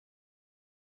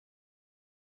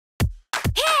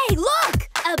Hey, look!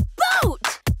 A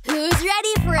boat! Who's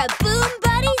ready for a Boom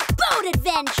Buddies boat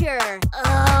adventure?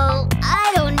 Oh,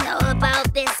 I don't know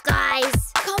about this, guys.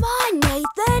 Come on,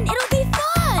 Nathan. It'll be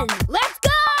fun. Let's go!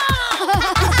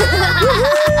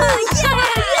 Yeah!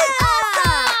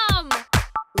 Awesome!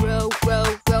 Row,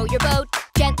 row, row your boat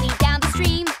gently down the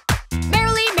stream.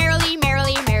 Merrily, merrily,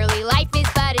 merrily, merrily, life is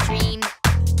but a dream.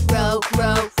 Row,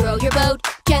 row, row your boat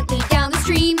gently down the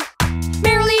stream.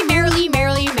 Merrily, merrily,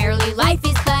 merrily, merrily, life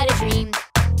is but a dream.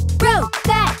 Row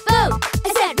that boat!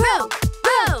 I said row,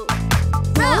 row.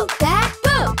 Row that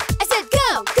boat! I said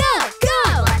go, go,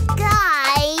 go!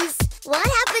 Guys, what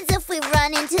happens if we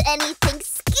run into anything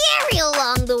scary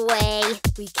along the way?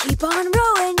 We keep on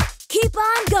rowing, keep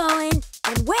on going,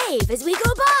 and wave as we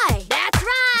go by. That's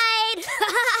right!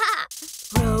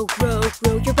 Row, row,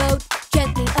 row your boat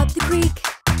gently up the creek.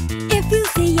 If you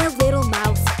see a little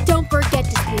mouse, don't forget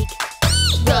to squeak.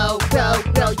 Row, row,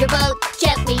 row your boat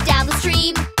gently down the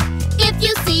stream. If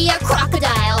you see a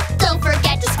crocodile, don't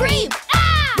forget to scream.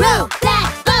 Ah! Row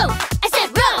that boat! I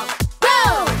said row,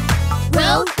 row.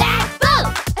 Row that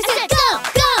boat! I said go,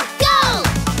 go, go!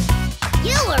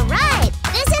 You were right.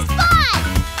 This is fun.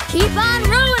 Keep on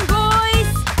rowing,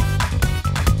 boys!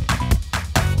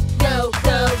 Row,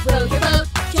 row, row your boat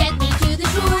gently to the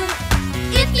shore.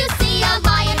 If you see a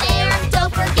lion there,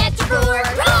 don't forget to roar.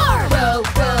 Roar! Row,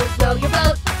 row, row your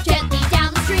boat gently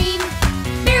down the stream.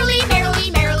 Merrily,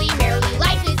 merrily, merrily, merrily,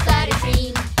 life is but a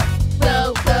dream.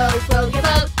 Row, row, row your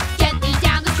boat gently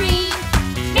down the stream.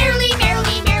 Merrily,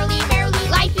 merrily, merrily, merrily,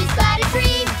 life is but a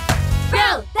dream.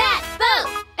 Row that boat!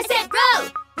 I said row,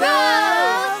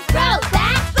 row. Row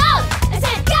that boat! I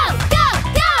said go, go,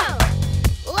 go!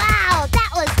 Wow,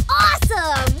 that was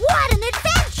awesome! What an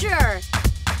adventure!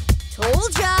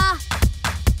 Told ya!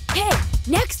 Hey,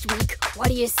 next week, what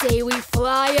do you say we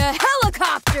fly a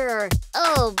helicopter?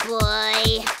 Oh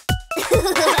boy.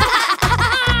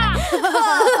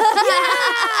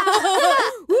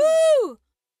 Woo!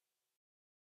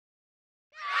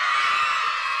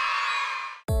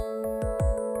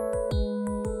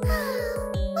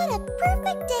 What a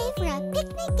perfect day for a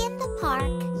picnic in the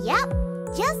park. Yep,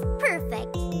 just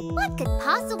perfect. What could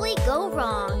possibly go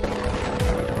wrong?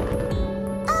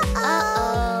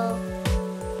 Uh-oh.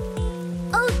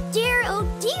 Oh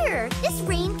dear, this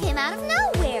rain came out of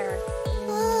nowhere.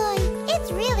 Boy,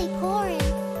 it's really pouring.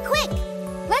 Quick,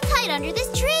 let's hide under this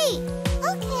tree.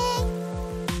 Okay.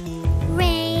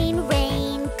 Rain,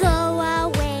 rain, go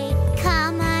away.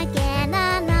 Come again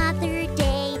another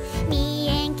day. Me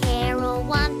and Carol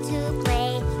want to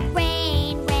play.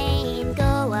 Rain, rain,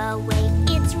 go away.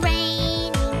 It's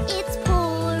raining, it's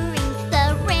pouring.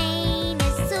 The rain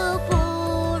is so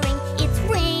pouring. It's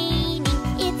raining,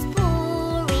 it's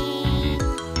pouring.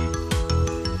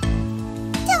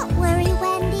 Don't worry,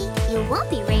 Wendy. It won't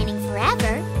be raining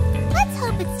forever. Let's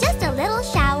hope it's just a little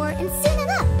shower, and soon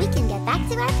enough we can get back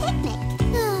to our picnic.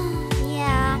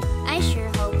 Yeah, I sure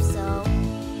hope so.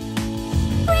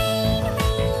 Rain,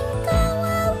 rain, go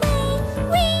away.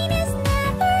 Rain is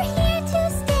never here to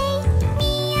stay.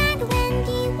 Me and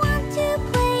Wendy want to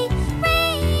play.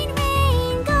 Rain,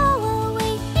 rain, go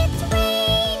away. It's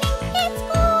raining, it's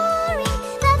pouring.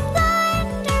 The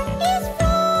thunder is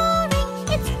roaring.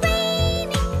 It's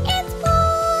raining, it's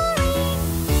pouring.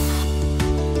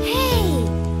 Hey,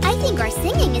 I think our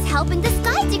singing is helping the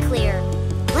sky to clear.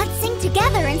 Let's sing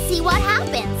together and see what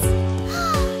happens.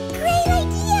 Great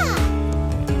idea!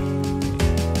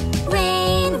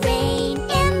 Rain, rain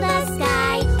in the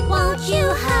sky, won't you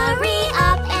hurry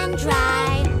up and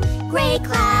dry? Gray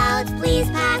clouds, please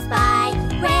pass by.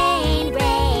 Rain,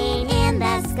 rain in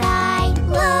the sky.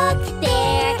 Look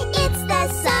there, it's the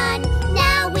sun.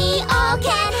 Now we all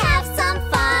can have some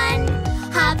fun.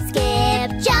 Hop,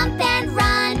 skip, jump and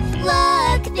run.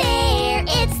 Look there,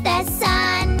 it's the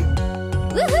sun.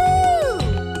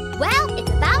 Woohoo! Well,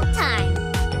 it's about time.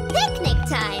 Picnic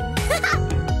time.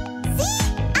 See?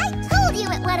 I told you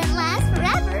it wouldn't last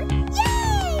forever.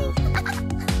 Yay!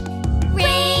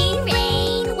 Rain,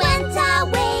 rain went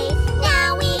away.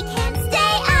 Now we can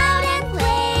stay out and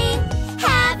play.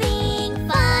 Having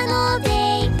fun all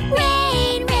day.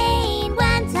 Rain, rain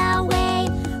went away.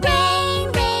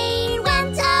 Rain, rain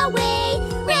went away.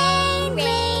 Rain,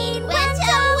 rain went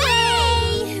away.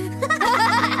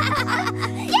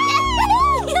 Yay!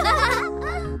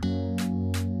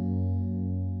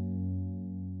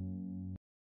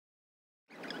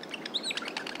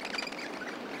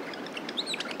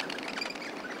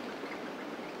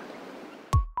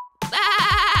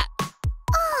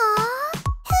 Aw,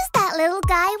 who's that little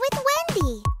guy with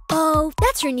Wendy? Oh,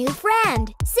 that's her new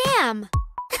friend, Sam.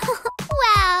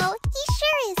 Wow, he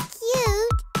sure is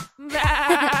cute.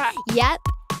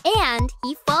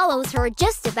 were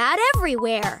just about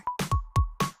everywhere.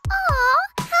 Aw,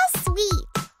 how sweet.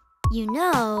 You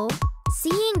know,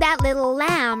 seeing that little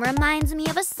lamb reminds me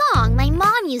of a song my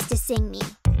mom used to sing me.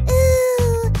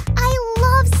 Ooh, I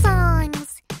love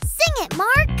songs. Sing it,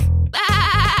 Mark.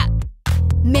 Ah!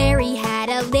 Mary had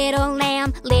a little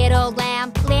lamb, little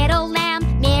lamb, little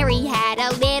lamb. Mary had a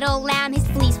little lamb, his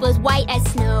fleece was white as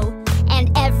snow.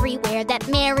 And everywhere that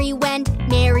Mary went,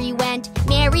 Mary went,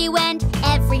 Mary went.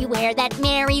 Everywhere that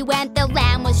Mary went, the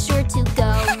lamb was sure to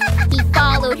go. He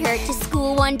followed her to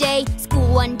school one day,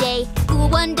 school one day, school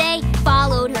one day.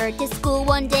 Followed her to school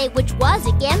one day, which was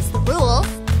against the rules.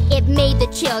 It made the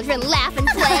children laugh and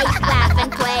play, laugh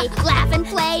and play, laugh and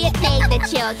play. It made the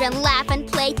children laugh and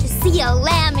play to see a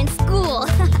lamb in school.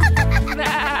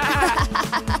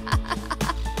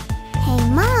 Hey,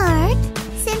 Mark,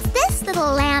 since this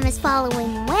little lamb is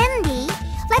following Wendy,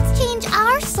 let's change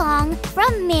our song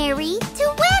from Mary to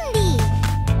Wendy.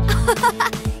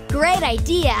 Great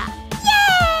idea.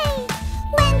 Yay!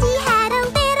 Wendy had a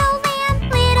little lamb,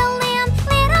 little lamb,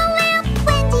 little lamb.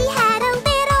 Wendy had a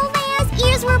little lamb, his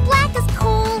ears were black as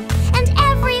coal. And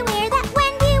everywhere that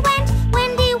Wendy went,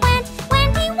 Wendy went,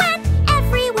 Wendy went.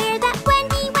 Everywhere that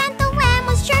Wendy went, the lamb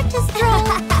was sure to stroll.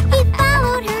 He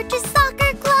followed her to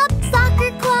soccer club,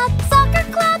 soccer club, soccer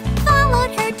club.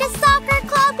 Followed her to soccer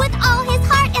club with all his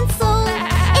heart and soul.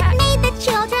 It made the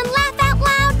children laugh out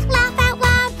loud, laugh out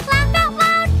loud, laugh out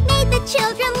loud. Made the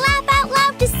children laugh out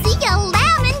loud to see a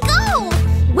lamb and go.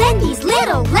 Wendy's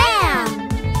little lamb.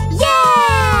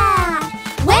 Yeah!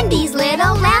 Wendy's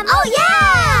little lamb. Oh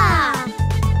yeah!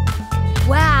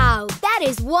 Wow, that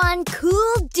is one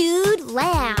cool dude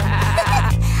lamb.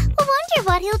 Wonder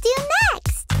what he'll do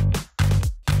next.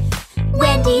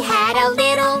 Wendy had a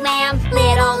little lamb,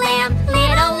 little lamb,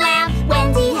 little lamb.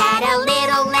 Wendy had a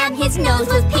little lamb, his nose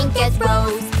was pink as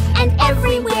rose. And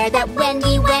everywhere that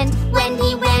Wendy went,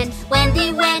 Wendy went,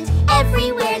 Wendy went.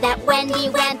 Everywhere that Wendy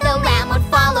went, the lamb would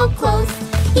follow close.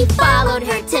 He followed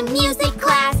her to music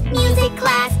class, music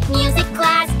class, music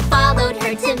class. Followed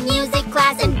her to music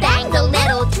class and banged a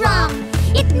little drum.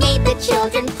 It made the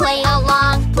children play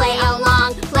along, play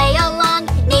along, play along.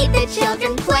 Made the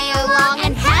children play along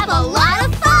and have a lot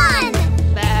of fun.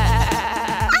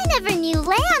 I never knew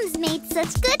lambs made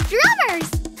such good drummers.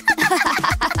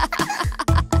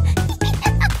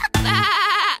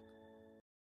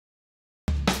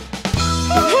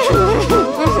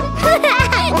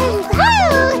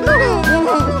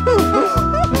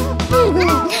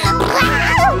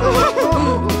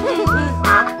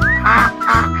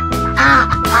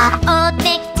 Old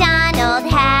MacDonald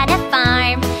had a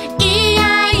farm,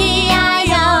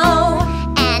 E-I-E-I-O.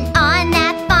 And on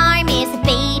that farm is a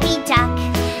baby duck,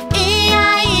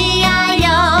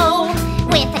 E-I-E-I-O.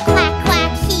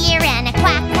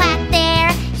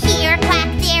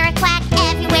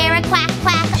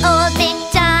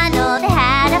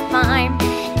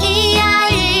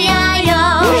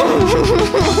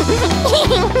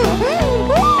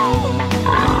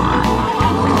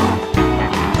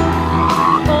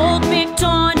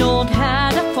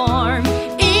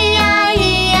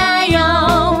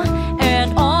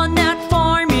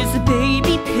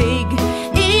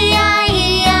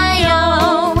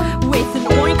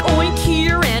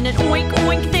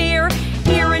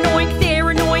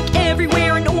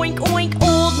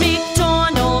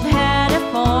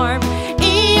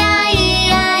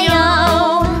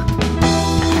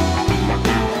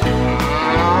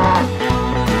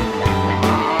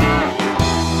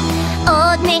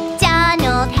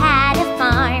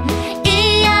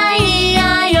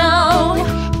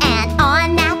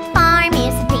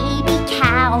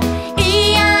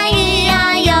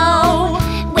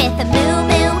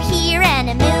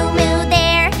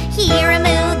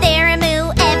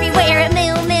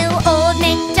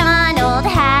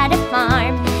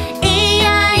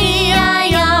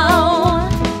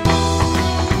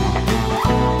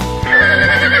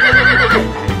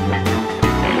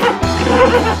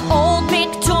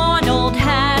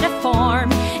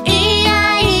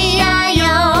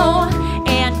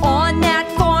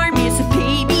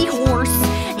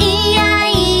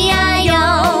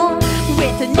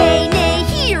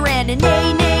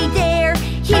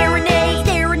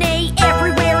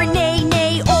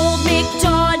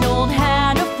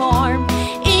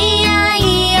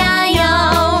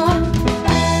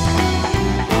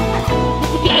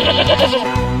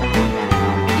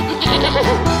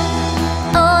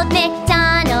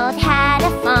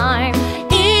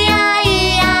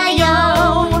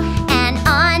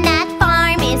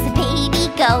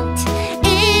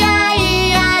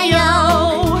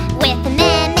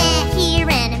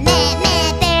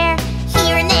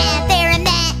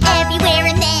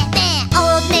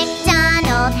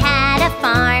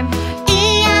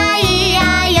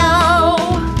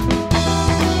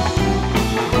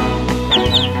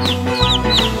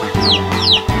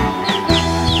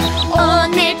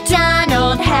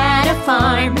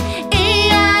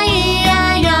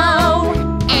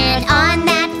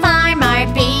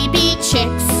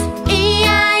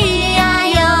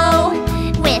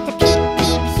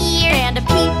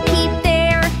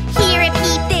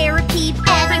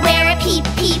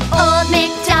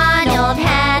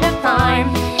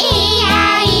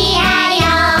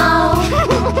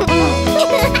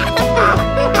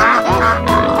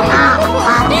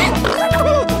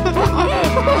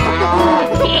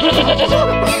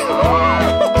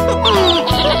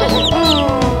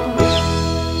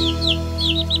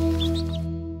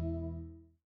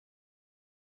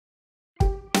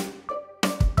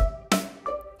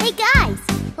 Hey guys,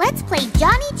 let's play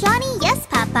Johny Johny Yes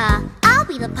Papa. I'll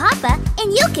be the papa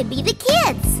and you can be the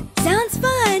kids. Sounds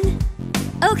fun.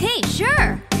 Okay,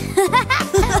 sure.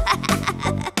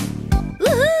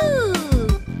 Woohoo!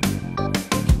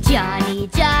 Johnny,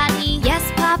 Johnny,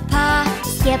 yes, Papa.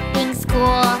 Skipping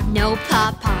school, No,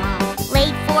 Papa.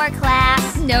 late for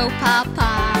class. No,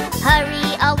 Papa.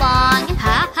 Hurry along.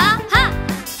 Ha, ha, ha.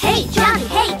 Hey Johnny,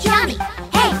 hey Johnny.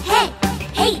 Hey, hey,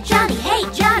 hey Johnny, hey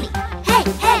Johnny. Hey,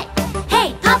 hey,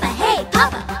 hey Papa, hey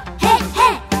Papa. Hey,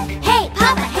 hey, hey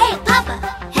Papa, hey Papa.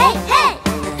 Hey, hey.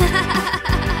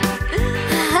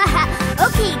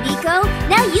 Okay, Nico,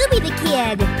 now you be the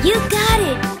kid. You got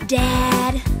it,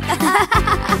 Dad.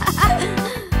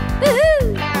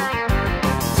 Woohoo!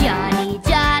 Johnny,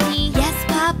 Johnny, yes,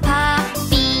 Papa.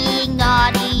 Being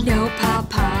naughty, No,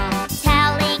 Papa.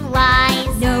 telling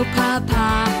lies, No,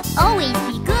 Papa. always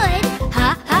be good.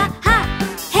 Ha, ha, ha.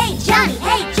 Hey Johnny,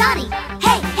 hey Johnny.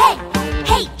 Hey, hey,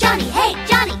 hey Johnny, hey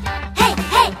Johnny. Hey,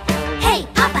 hey, hey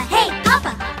Papa, hey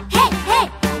Papa. Hey, hey,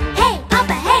 hey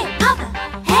Papa, hey Papa.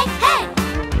 Hey, hey.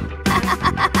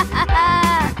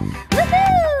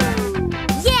 Woohoo!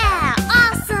 Yeah,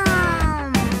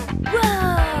 awesome!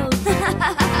 Whoa.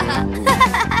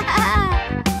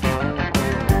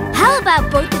 How about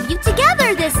both of you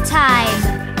together this time?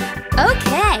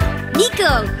 Okay,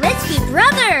 Nico, let's be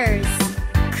brothers.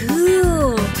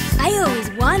 Cool. I always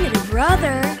wanted a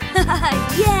brother.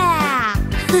 Yeah.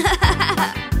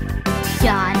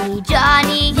 Johnny,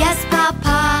 Johnny, Yes,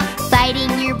 Papa.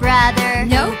 fighting your brother.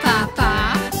 No,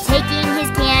 Papa. Taking his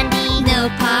candy. No,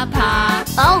 Papa.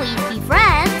 Always be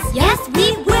friends. Yes,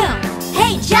 we will.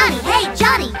 Hey Johnny, hey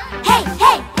Johnny. Hey,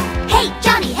 hey, hey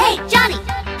Johnny, hey Johnny.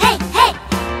 Hey, hey,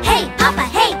 hey Papa,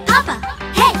 hey Papa.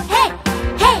 Hey, hey,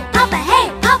 hey Papa, hey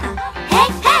Papa. Hey,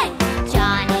 hey.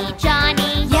 Johnny,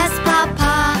 Johnny, Yes,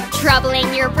 Papa.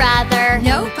 troubling your brother.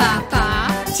 No, Papa.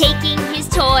 Taking his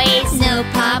toys. No,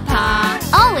 Papa.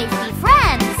 Always be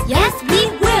friends. Yes, we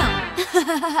will.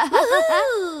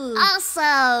 Woohoo!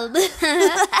 Awesome!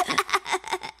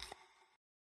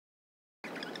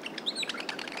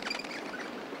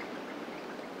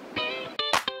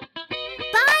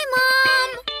 Bye, Mom!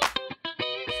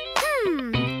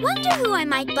 Wonder who I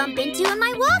might bump into on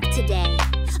my walk today.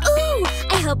 Ooh,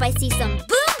 I hope I see some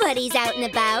Boom Buddies out and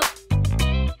about.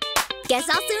 Guess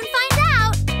I'll soon find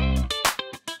out.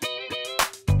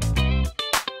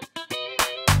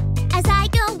 As I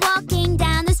go walking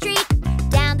down the street,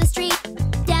 down the street,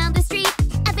 down the street,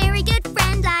 a very good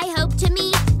friend I hope to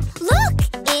meet. Look,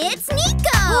 it's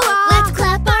Nico! Wow. Let's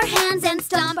clap our hands and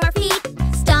stomp our feet.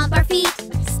 Stomp our feet,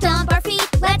 stomp our feet.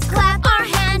 Let's clap our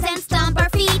hands and stomp our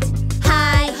feet.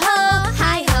 Hi ho,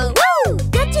 hi ho. Woo!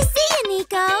 Good to see you,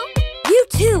 Nico. You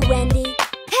too, Wendy.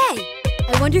 Hey,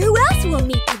 I wonder who else we'll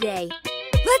meet today.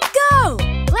 Let's go.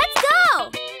 Let's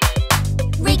go!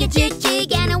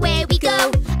 Rig-a-jig-jig and away we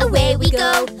go. Away we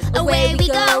go, away we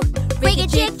go.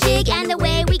 Rig-a-jig-jig and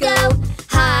away we go.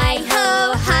 Hi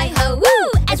ho,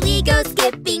 woo! As we go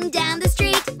skipping down the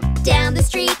street, down the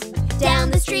street,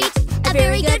 down the street. A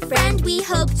very good friend we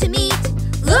hope to meet.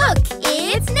 Look,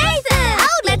 it's Nathan!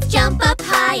 Let's jump up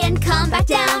high and come back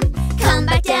down. Come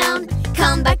back down,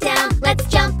 come back down. Let's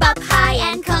jump up high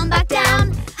and come back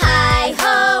down. Hi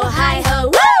ho,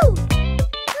 woo!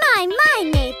 My,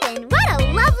 Nathan, what a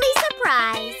lovely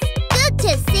surprise. Good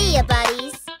to see you,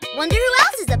 buddies. Wonder who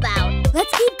else is about.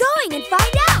 Let's keep going and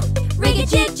find out.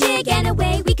 Rig-a-jig-jig and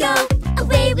away we go.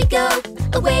 Away we go,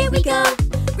 away we go.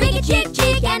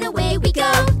 Rig-a-jig-jig and away we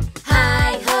go.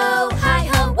 Hi ho,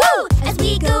 woo! As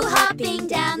we go hopping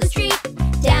down the street,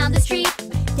 down the street,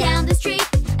 down the street.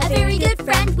 A very good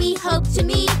friend we hope to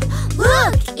meet.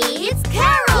 Look, it's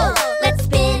Carol! Let's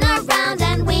spin around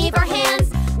and wave our hands.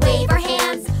 Wave our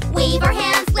hands, wave our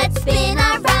hands. Let's spin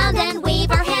around and wave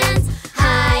our hands.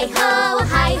 Hi ho,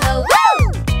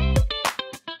 woo!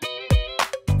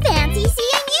 Fancy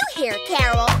seeing you here,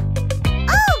 Carol.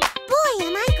 Oh, boy,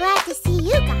 am I glad to see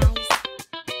you guys.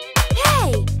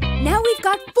 Hey, now we've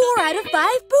got 4 out of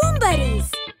 5 Boom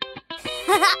Buddies.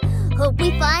 Hope we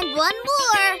find one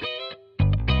more.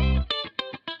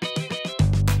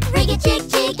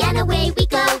 Rig-a-jig-jig and away we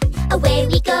go. Away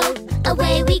we go,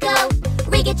 away we go.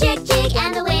 Rig-a-jig-jig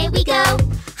and away we go.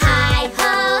 Hi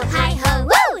ho,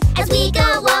 woo! As we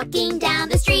go walking down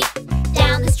the street,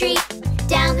 down the street,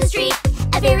 down the street.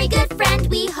 A very good friend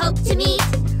we hope to meet.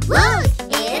 Look,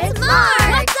 it's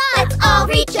Mark! Let's all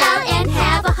reach out and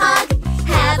have a hug.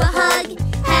 Have a hug,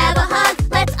 have a hug.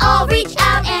 Let's all reach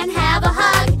out and have a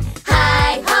hug.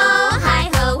 Hi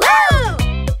ho, woo!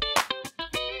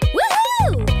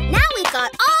 Woohoo! Now we've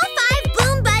got all 5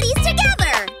 Boom Buddies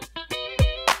together.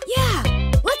 Yeah,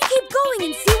 let's keep going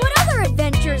and see what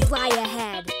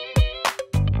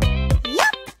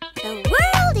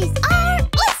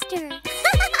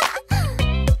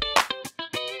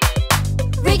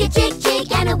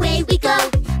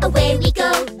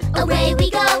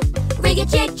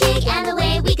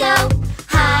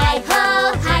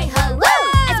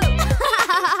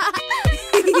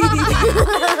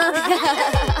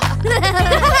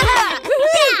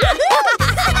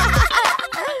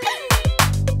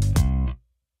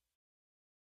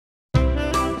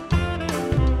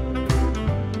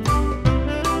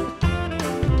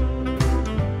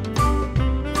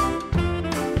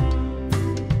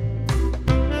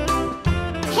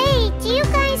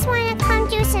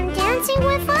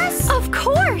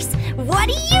What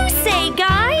do you say,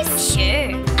 guys?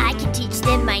 Sure, I can teach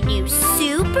them my new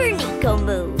Super Nico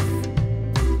move.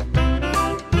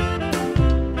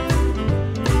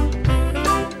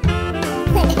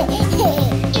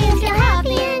 If you're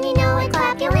happy and you know it,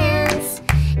 clap your hands.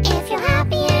 If you're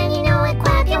happy and you know it,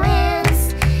 clap your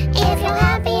hands. If you're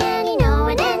happy and you know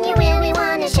it and you really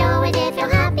want to show it, if you're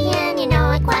happy and you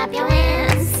know it, clap your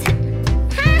hands.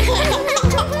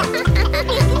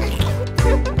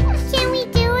 Can we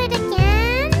do it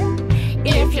again?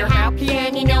 If you're happy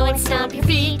and you know it, stomp your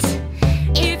feet.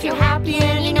 If you're happy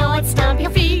and you know it, stomp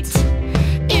your feet.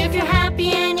 If you're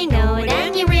happy and you know it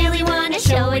and you really want to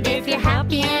show it, if you're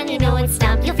happy and you know it,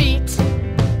 stomp your feet.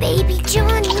 Baby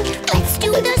Johnny, let's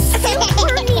do the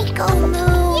Super Nico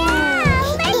move.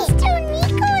 Yeah, let's do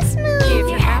Nico's move. If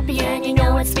you're happy and you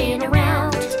know it, spin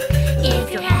around.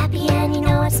 If you're happy and you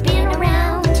know it, spin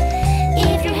around.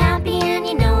 If you're happy and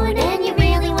you know it and you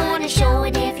really want to show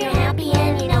it, if you're happy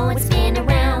and you know it, spin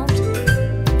around.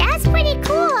 That's pretty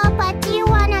cool, but do you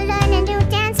want to learn a new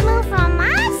dance move from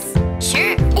us?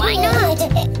 Sure, why not?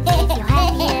 If you're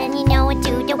happy and you know it,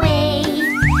 do the wave.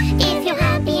 If you're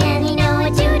happy and you know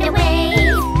it, do the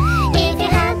wave. If you're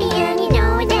happy and you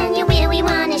know it and you really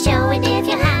want to show it, if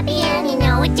you're happy and you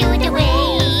know it, do the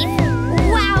wave.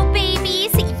 Wow,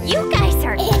 babies, you guys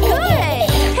are good.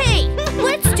 Hey,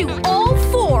 let's do all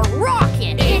four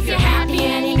rockin'. If you're happy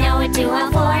and you know it, do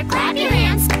all four. Clap your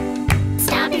hands,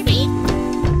 stomp your feet,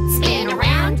 spin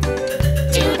around,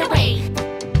 do the wave.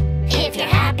 If you're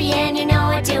happy and you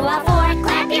know it, do all four.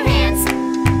 Clap your hands,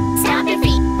 stomp your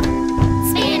feet,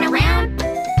 spin around,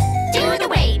 do the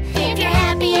wave. If you're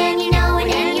happy and you know it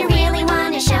and you really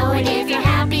want to show it, if you're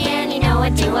happy and you know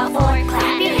it, do all four.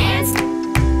 Clap your hands,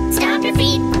 stomp your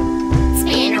feet,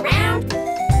 spin around,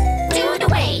 do the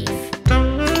wave.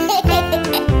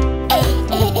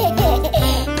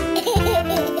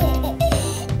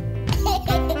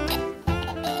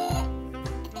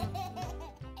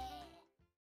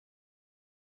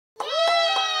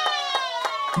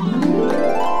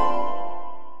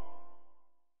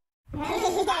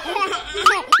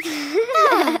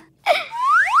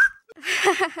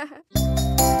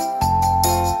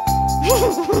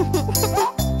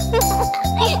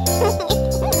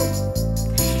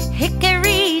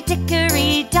 Hickory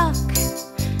dickory dock,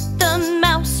 the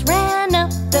mouse ran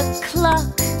up the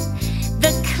clock.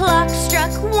 The clock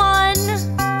struck one,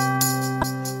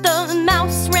 the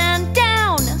mouse ran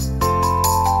down.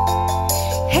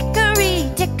 Hickory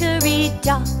dickory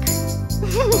dock.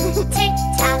 Tick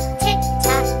tock, tick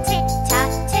tock, tick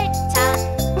tock, tick tock.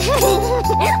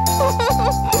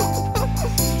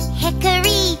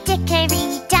 Hickory dickory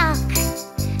dock,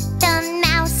 the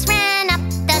mouse ran up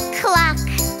the clock.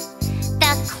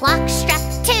 The clock struck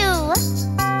two,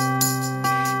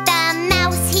 the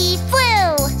mouse he flew.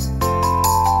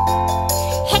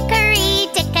 Hickory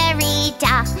dickory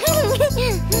dock.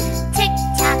 Tick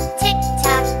tock, tick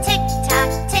tock, tick tock,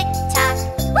 tick tock.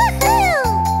 Woohoo!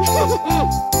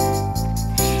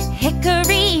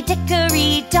 Hickory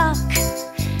dickory dock,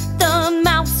 the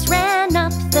mouse ran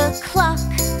up the clock.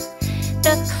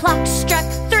 The clock struck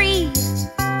three,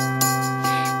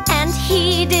 and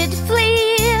he did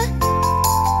flee.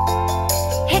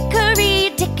 Hickory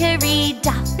dickory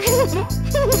dock.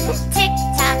 Tick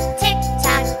tock, tick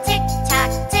tock, tick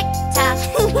tock, tick tock.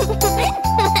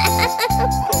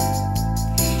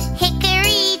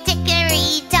 Hickory dickory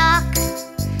dock,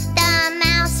 the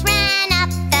mouse ran up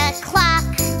the clock.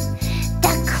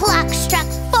 The clock struck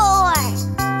four,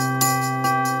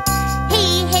 he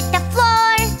hit the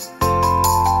floor.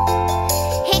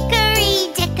 Hickory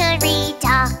dickory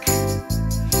dock.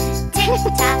 Tick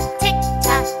tock, tick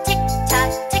tock, tick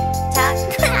tock, tick tock.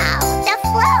 Wow, the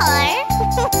floor.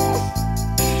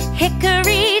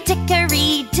 Hickory dickory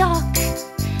dock,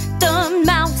 the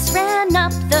mouse ran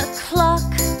up the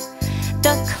clock.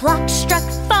 The clock struck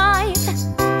five,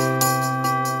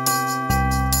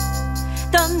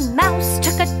 the mouse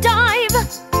took a dive.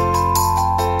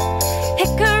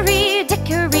 Hickory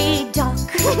dickory dock.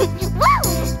 Woo!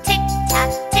 Tick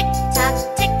tock, tick tock,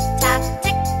 tick tock,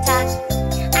 tick tock.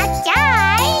 A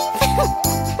dive.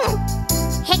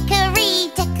 Hickory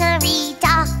dickory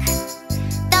dock,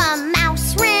 the mouse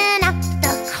ran up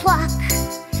the clock.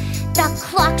 The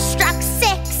clock struck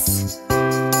six,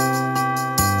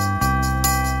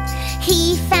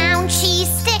 he found cheese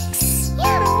sticks.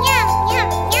 Yum, yum, yum,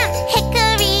 yum.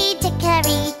 Hickory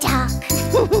dickory dock.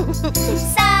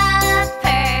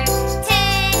 Supper,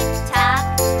 tick tock.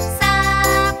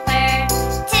 Supper,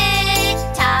 tick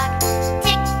tock.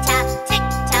 Tick tock, tick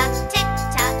tock, tick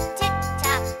tock, tick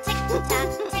tock, tick tock,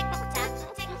 tick tock,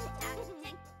 tick tock,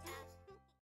 tick tock.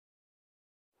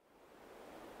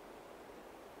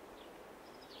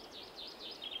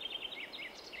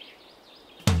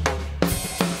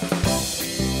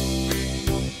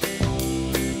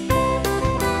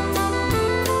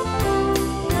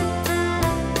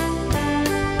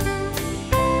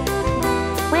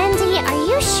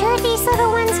 sure these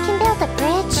little ones can build a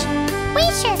bridge? We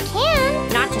sure can.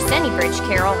 Not just any bridge,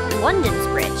 Carol. London's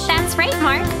bridge. That's right,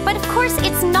 Mark. But of course,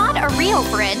 it's not a real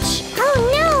bridge. Oh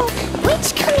no!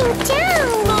 Which coming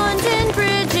down? London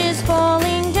Bridge is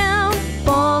falling down,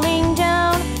 falling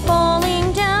down,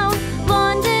 falling down.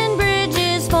 London Bridge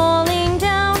is falling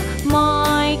down,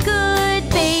 my good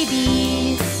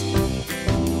babies.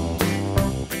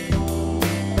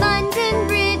 London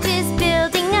Bridge is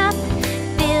building up,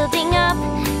 building up,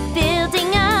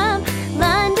 building up.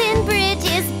 London Bridge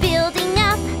is building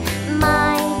up,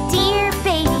 my dear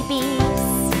babies.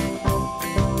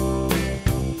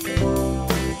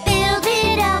 Build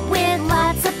it up with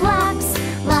lots of blocks,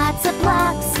 lots of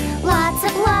blocks, lots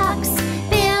of blocks.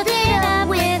 Build it up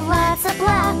with lots of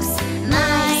blocks,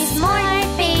 my smart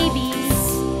babies.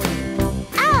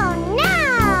 Oh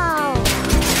no!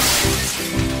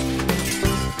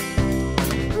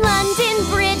 London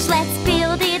Bridge, let's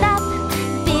build it up,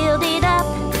 build it up,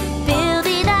 build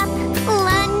it up.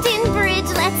 London Bridge,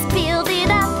 let's build it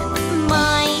up,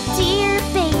 my dear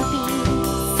babies.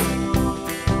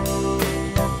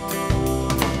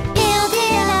 Build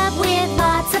it up with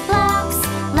lots of blocks,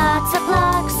 lots of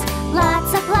blocks,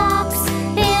 lots of blocks.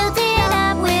 Build it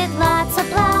up with lots of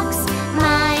blocks,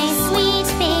 my sweet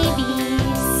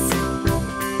babies.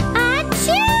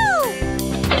 Achoo!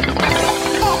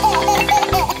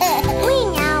 We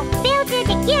now build it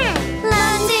again.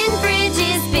 London Bridge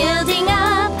is building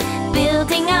up,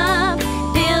 building up,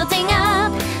 building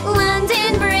up.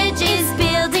 London Bridge is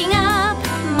building up,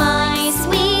 my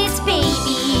sweet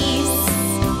babies.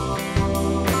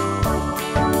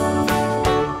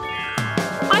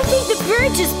 I think the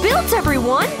bridge is built,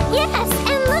 everyone. Yes,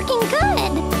 and looking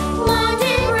good.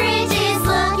 London Bridge is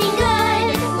looking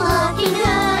good, looking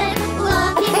good,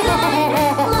 looking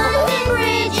good. London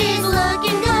Bridge is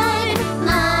looking good,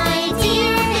 my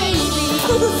dear babies.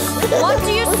 What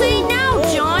do you say now,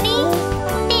 Johnny?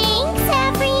 Thanks,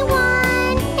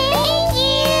 everyone. Thank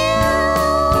you.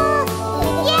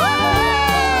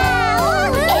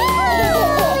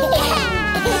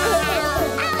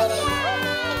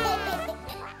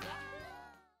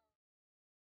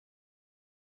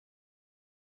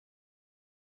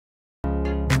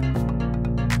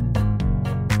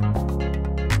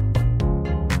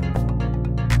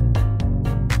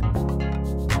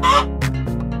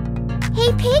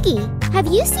 Hey, Piggy, have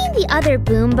you seen the other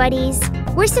Boom Buddies?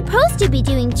 We're supposed to be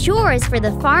doing chores for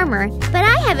the farmer, but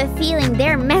I have a feeling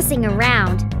they're messing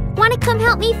around. Want to come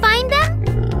help me find them?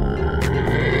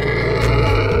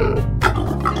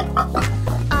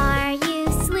 Are you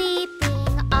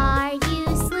sleeping? Are you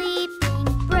sleeping?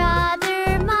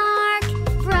 Brother Mark,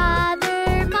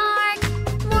 Brother Mark.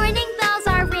 Morning bells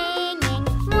are ringing,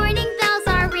 morning bells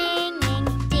are ringing.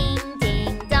 Ding,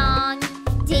 ding, dong,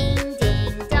 ding,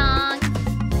 ding, dong.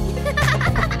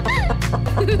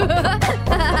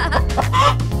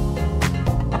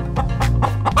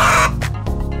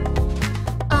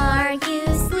 Are you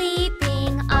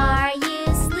sleeping? Are you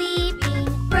sleeping?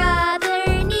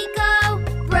 Brother Nico,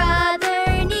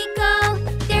 Brother Nico.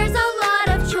 There's a lot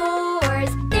of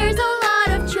chores, there's a lot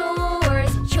of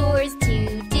chores. Chores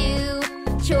to do,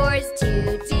 chores to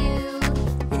do.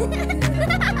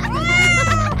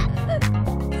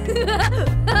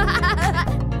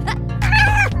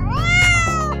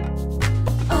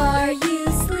 Are you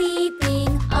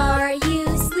sleeping? Are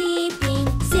you sleeping?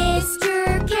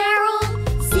 Sister Carol,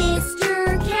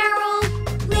 Sister Carol.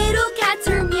 Little cats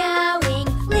are meowing,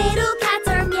 little cats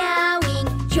are meowing.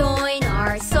 Join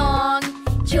our song,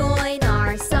 join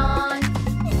our song.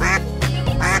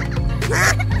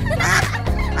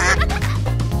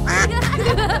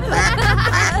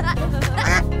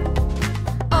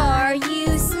 Are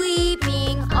you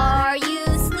sleeping? Are you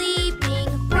sleeping?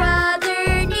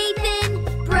 Brother Nathan,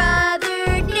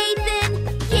 Brother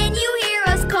Nathan. Can you hear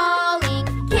us calling?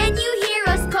 Can you hear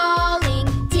us calling?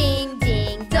 Ding,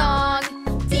 ding, dong,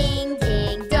 ding,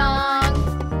 ding, dong.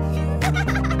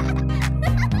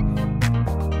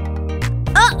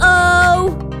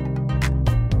 Uh-oh!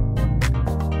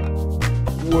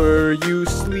 Were you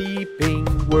sleeping?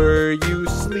 Were you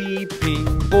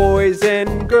sleeping? Boys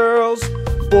and girls,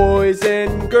 boys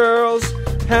and girls.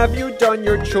 Have you done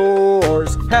your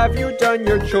chores? Have you done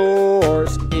your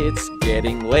chores? It's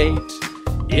getting late.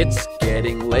 It's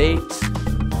getting late.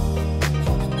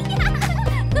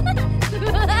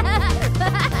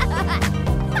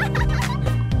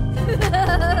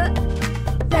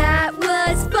 That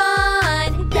was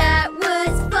fun. That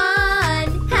was fun.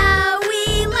 How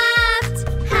we laughed.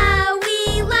 How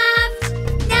we laughed.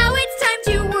 Now it's time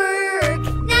to work.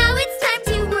 Now it's time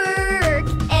to work.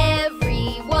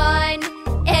 Everyone,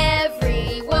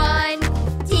 everyone.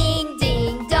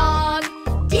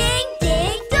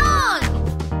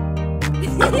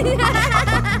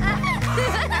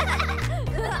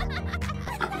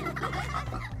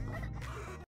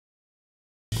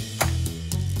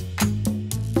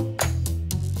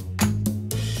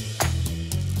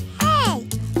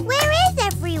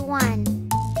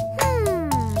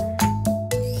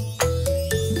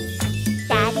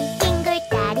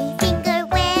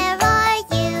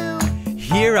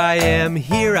 Here I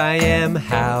am,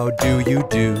 how do you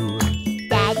do?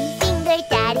 Daddy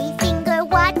finger,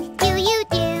 what do you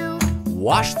do?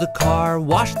 Wash the car,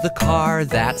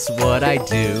 that's what I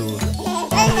do.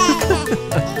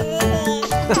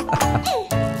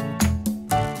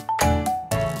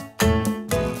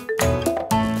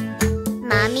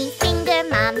 Mommy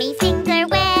finger,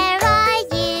 where are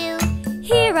you?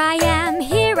 Here I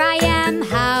am,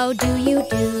 how do you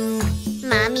do?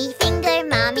 Mommy finger,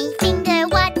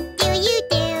 what do you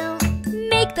do?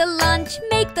 Make the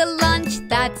lunch,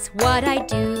 that's what I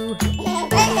do.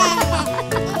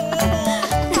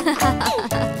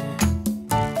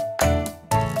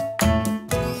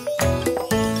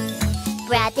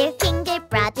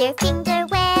 Brother finger,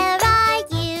 where are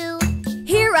you?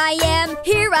 Here I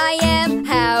am,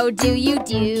 how do you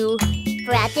do?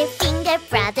 Brother finger,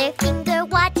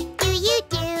 what do you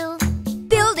do?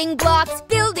 Building blocks,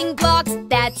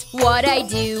 that's what I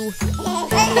do.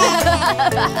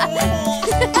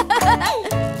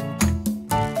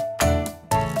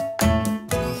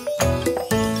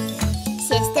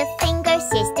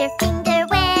 Sister finger,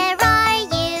 where are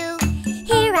you?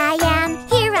 Here I am,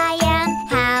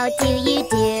 how do you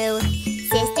do?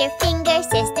 Sister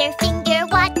finger,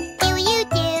 what do you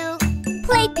do?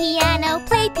 Play piano,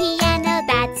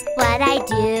 that's what I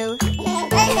do.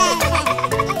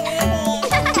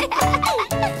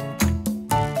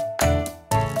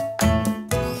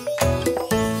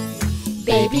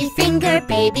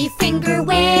 Baby finger,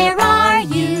 where are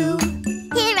you?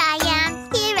 Here I am,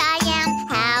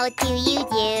 how do you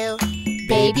do?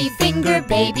 Baby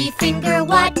finger,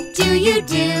 what do you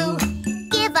do?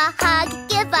 Give a hug,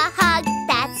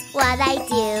 that's what I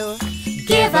do.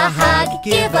 Give a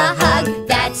hug,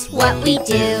 that's what we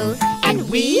do. And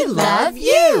we love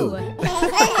you!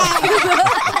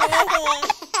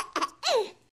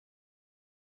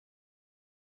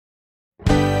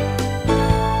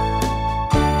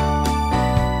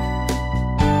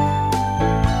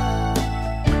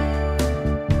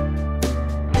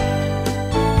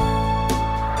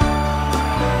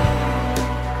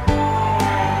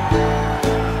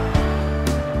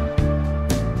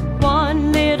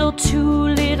 One little, two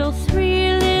little,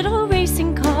 three little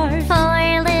racing cars.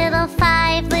 4 little,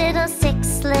 5 little,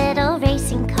 6 little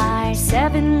racing cars.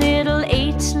 7 little,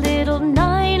 8 little,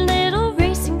 9 little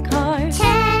racing cars.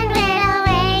 10 little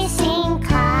racing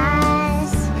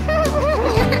cars.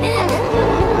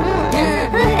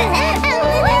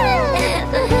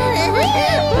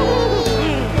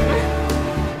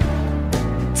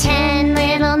 10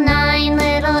 little, 9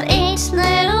 little, 8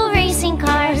 little racing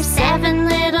cars. 7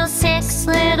 little, 6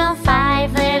 little,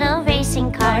 5 little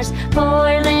racing cars.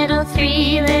 4 little,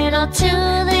 3 little, 2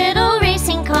 little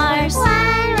racing cars.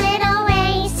 1 little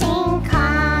racing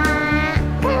car.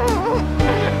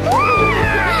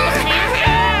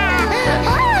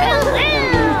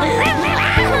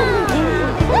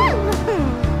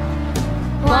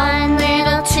 1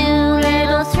 little, 2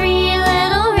 little, 3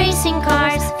 little racing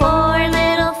cars. 4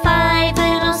 little, 5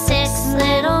 little, 6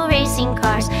 little racing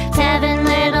cars. 7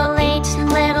 little, 8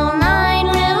 little, 9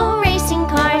 little racing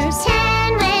cars.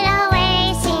 10 little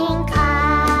racing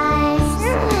cars.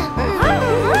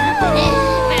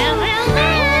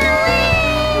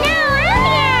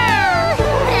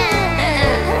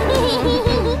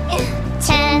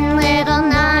 10 little,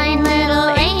 9 little,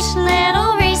 8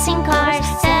 little racing cars.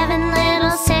 7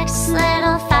 little, 6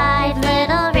 little, 5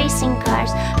 little racing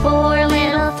cars. 4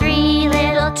 little, 3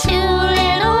 little, 2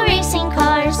 little racing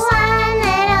cars. 1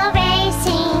 little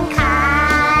racing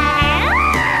car.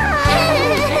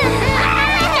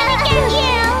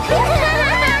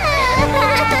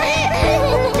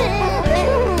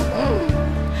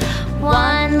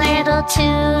 One little, 2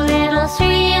 little,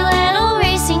 3 little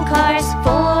racing cars.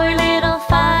 4 little,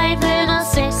 5 little,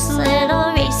 6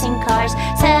 little racing cars.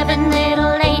 7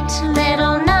 little, 8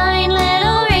 little, 9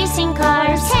 little racing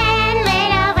cars. 10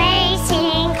 little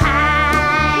racing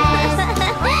cars.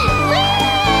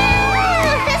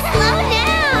 Slow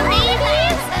down,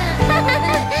 babies.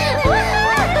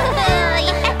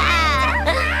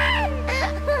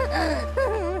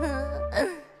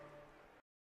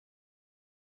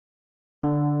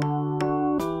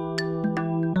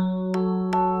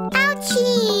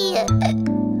 Ouchie!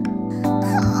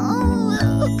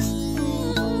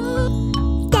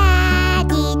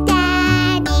 Daddy,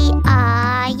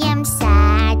 I am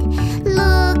sad.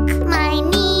 Look, my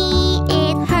knee,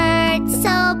 it hurts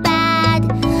so bad.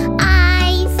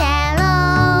 I fell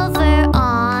over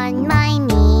on my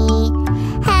knee.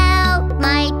 Help,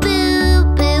 my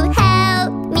boo-boo,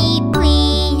 help me,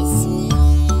 please.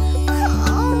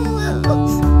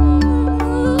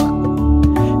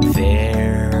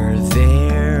 There,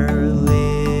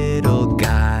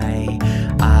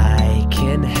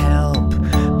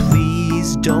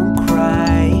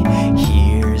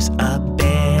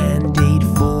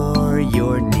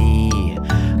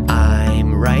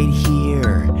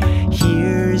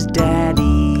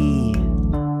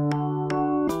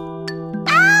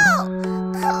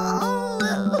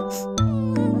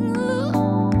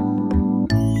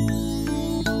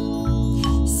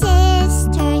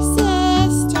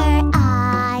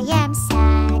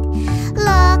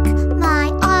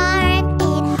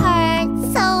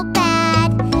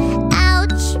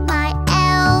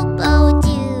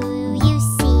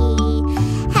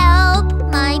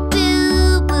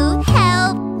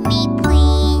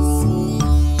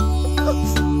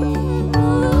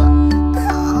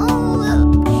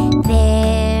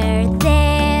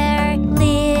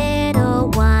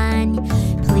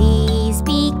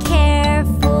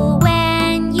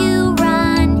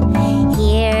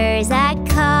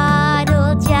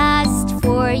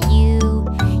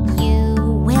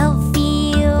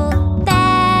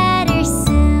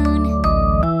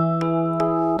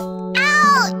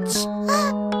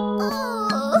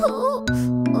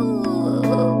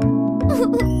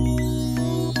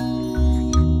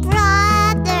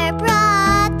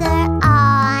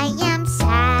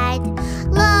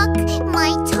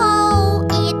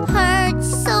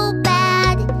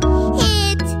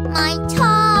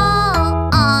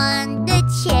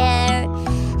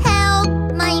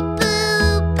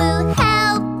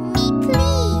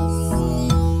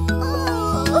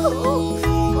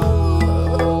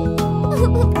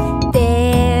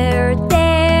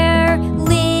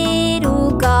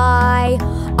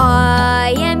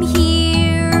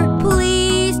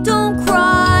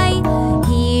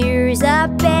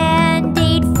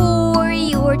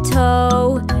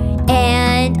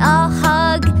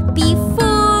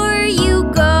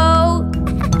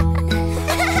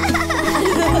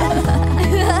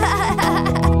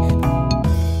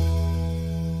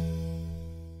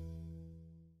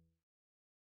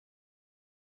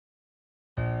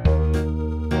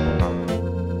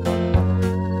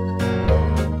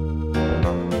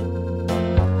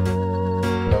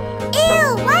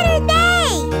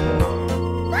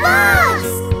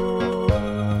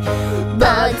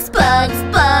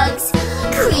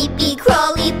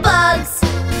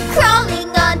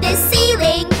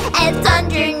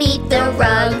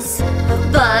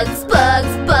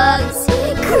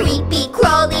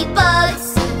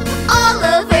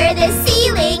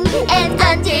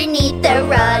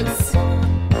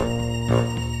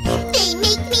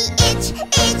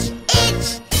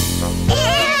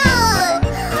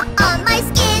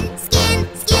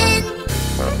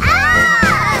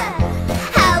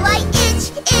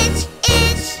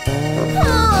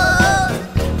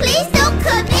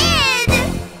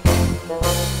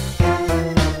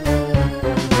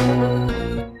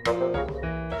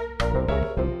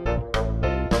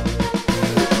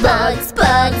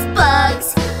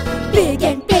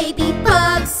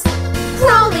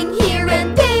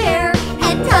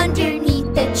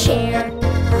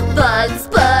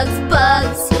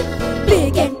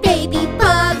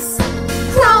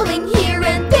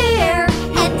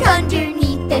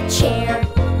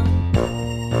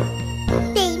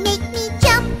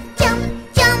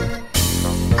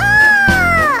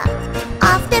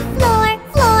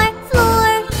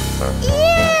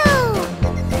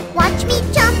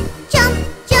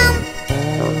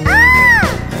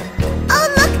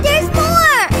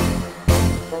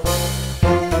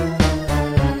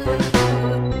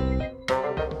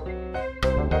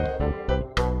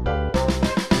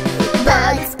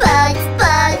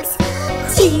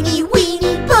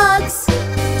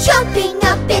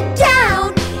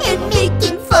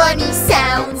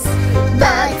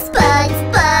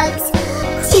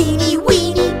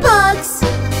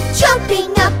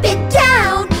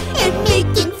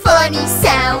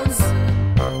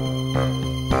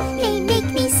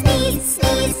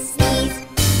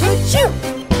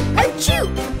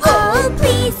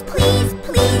 please, please,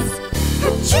 please.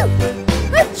 Achoo!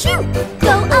 Achoo!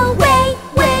 Go away,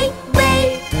 way, way.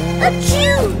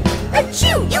 Achoo!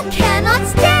 Achoo! You cannot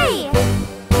stay!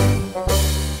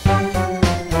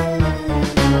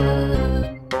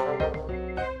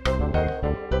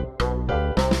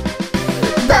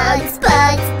 Bugs,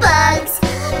 bugs, bugs.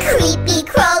 Creepy,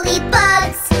 crawly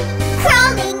bugs.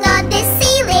 Crawling on the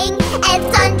ceiling and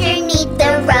underneath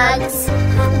the rugs.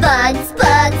 Bugs,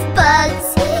 bugs, bugs.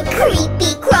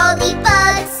 Creepy, crawly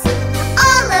bugs.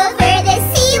 All over the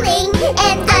ceiling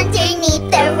and underneath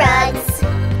the rugs.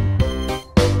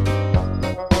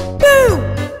 Boo!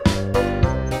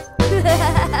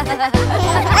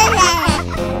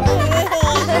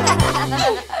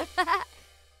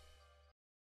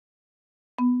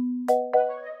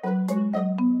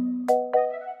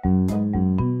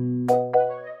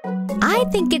 I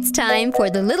think it's time for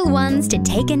the little ones to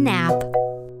take a nap.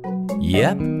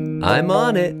 Yep, I'm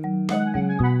on it.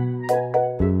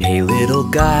 Hey little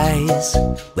guys,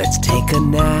 let's take a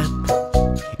nap.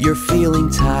 You're feeling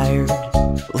tired,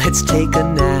 let's take a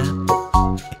nap.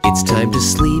 It's time to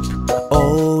sleep,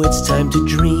 oh it's time to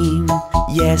dream.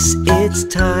 Yes, it's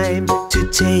time to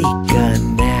take a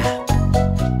nap.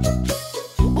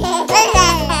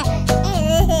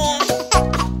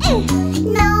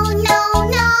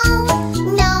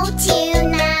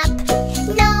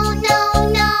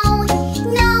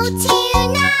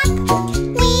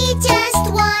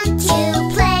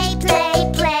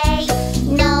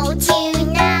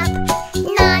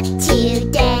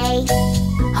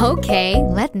 Okay,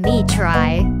 let me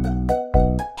try.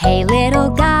 Hey little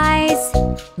guys,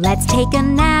 let's take a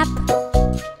nap.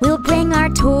 We'll bring our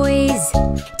toys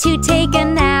to take a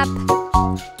nap.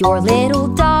 Your little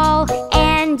doll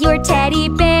and your teddy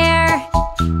bear,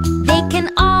 they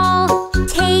can all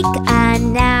take a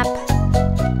nap.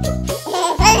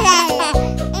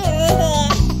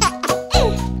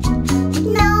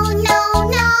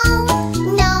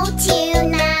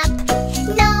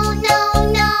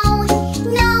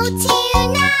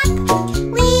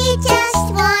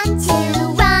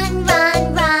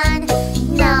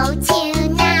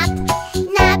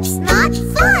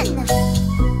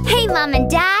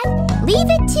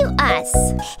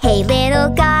 Hey little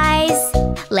guys,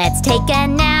 let's take a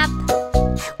nap.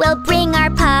 We'll bring our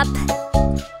pup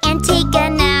and take a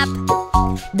nap.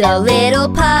 The little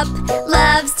pup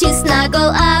loves to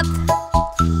snuggle up.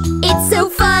 It's so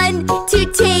fun to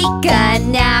take a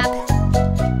nap.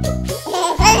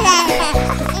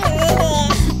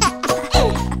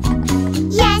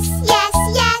 Yes, yes,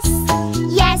 yes,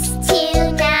 yes to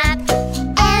nap.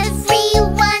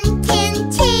 Everyone can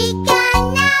take a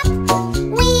nap.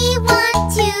 We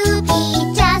want to be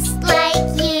just like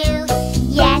you.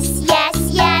 Yes, yes,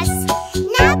 yes,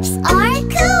 naps are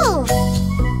cool.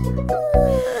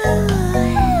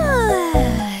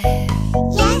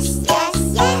 Yes, yes,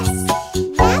 yes,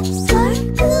 naps are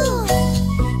cool.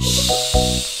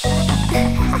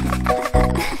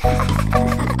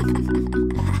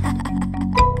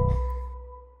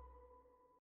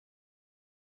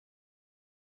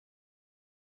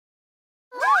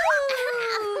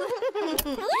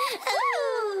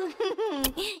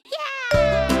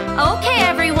 Okay,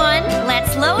 everyone,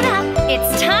 let's load up.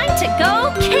 It's time to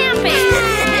go camping.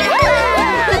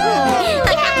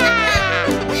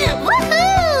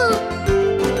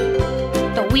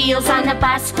 The wheels on the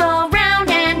bus go round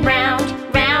and round,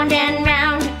 round and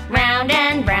round, round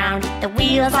and round. The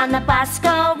wheels on the bus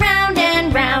go round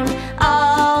and round,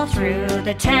 all through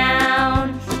the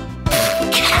town.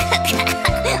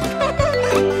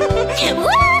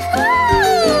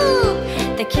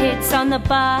 The kids on the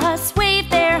bus wave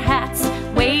their hats,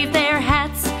 wave their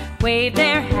hats, wave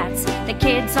their hats. The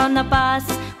kids on the bus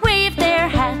wave their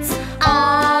hats,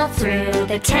 all through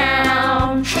the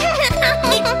town.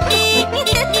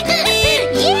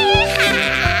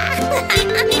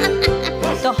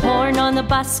 The horn on the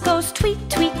bus goes tweet,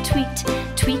 tweet, tweet,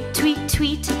 tweet, tweet,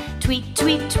 tweet, tweet,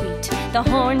 tweet, tweet. The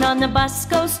horn on the bus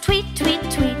goes tweet, tweet,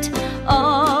 tweet,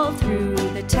 all through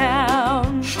the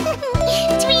town.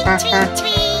 Tweet, tweet,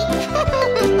 tweet.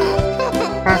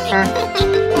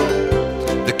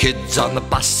 The kids on the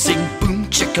bus sing boom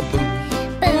chicka boom.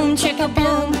 Boom chicka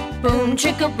boom, boom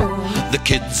chicka boom. The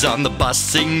kids on the bus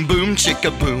sing boom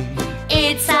chicka boom.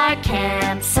 It's our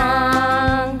camp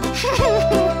song.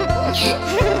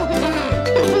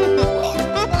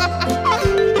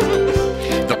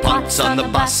 The pots on the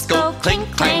bus go clink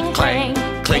clang clang,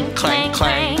 clink clang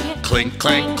clang, clink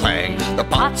clang clang. The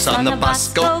pots on the bus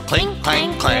go clink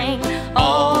clang clang,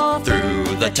 all through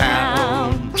the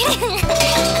town.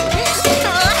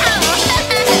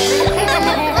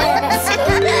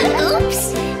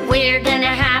 Oops. We're gonna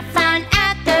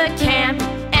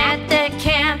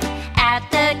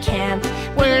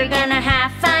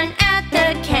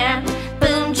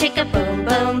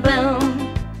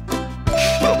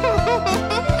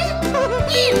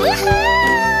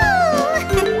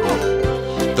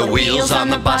wheels on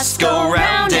the bus go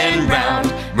round and round,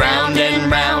 round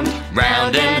and round,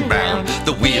 round and round.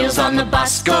 The wheels on the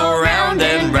bus go round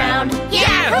and round,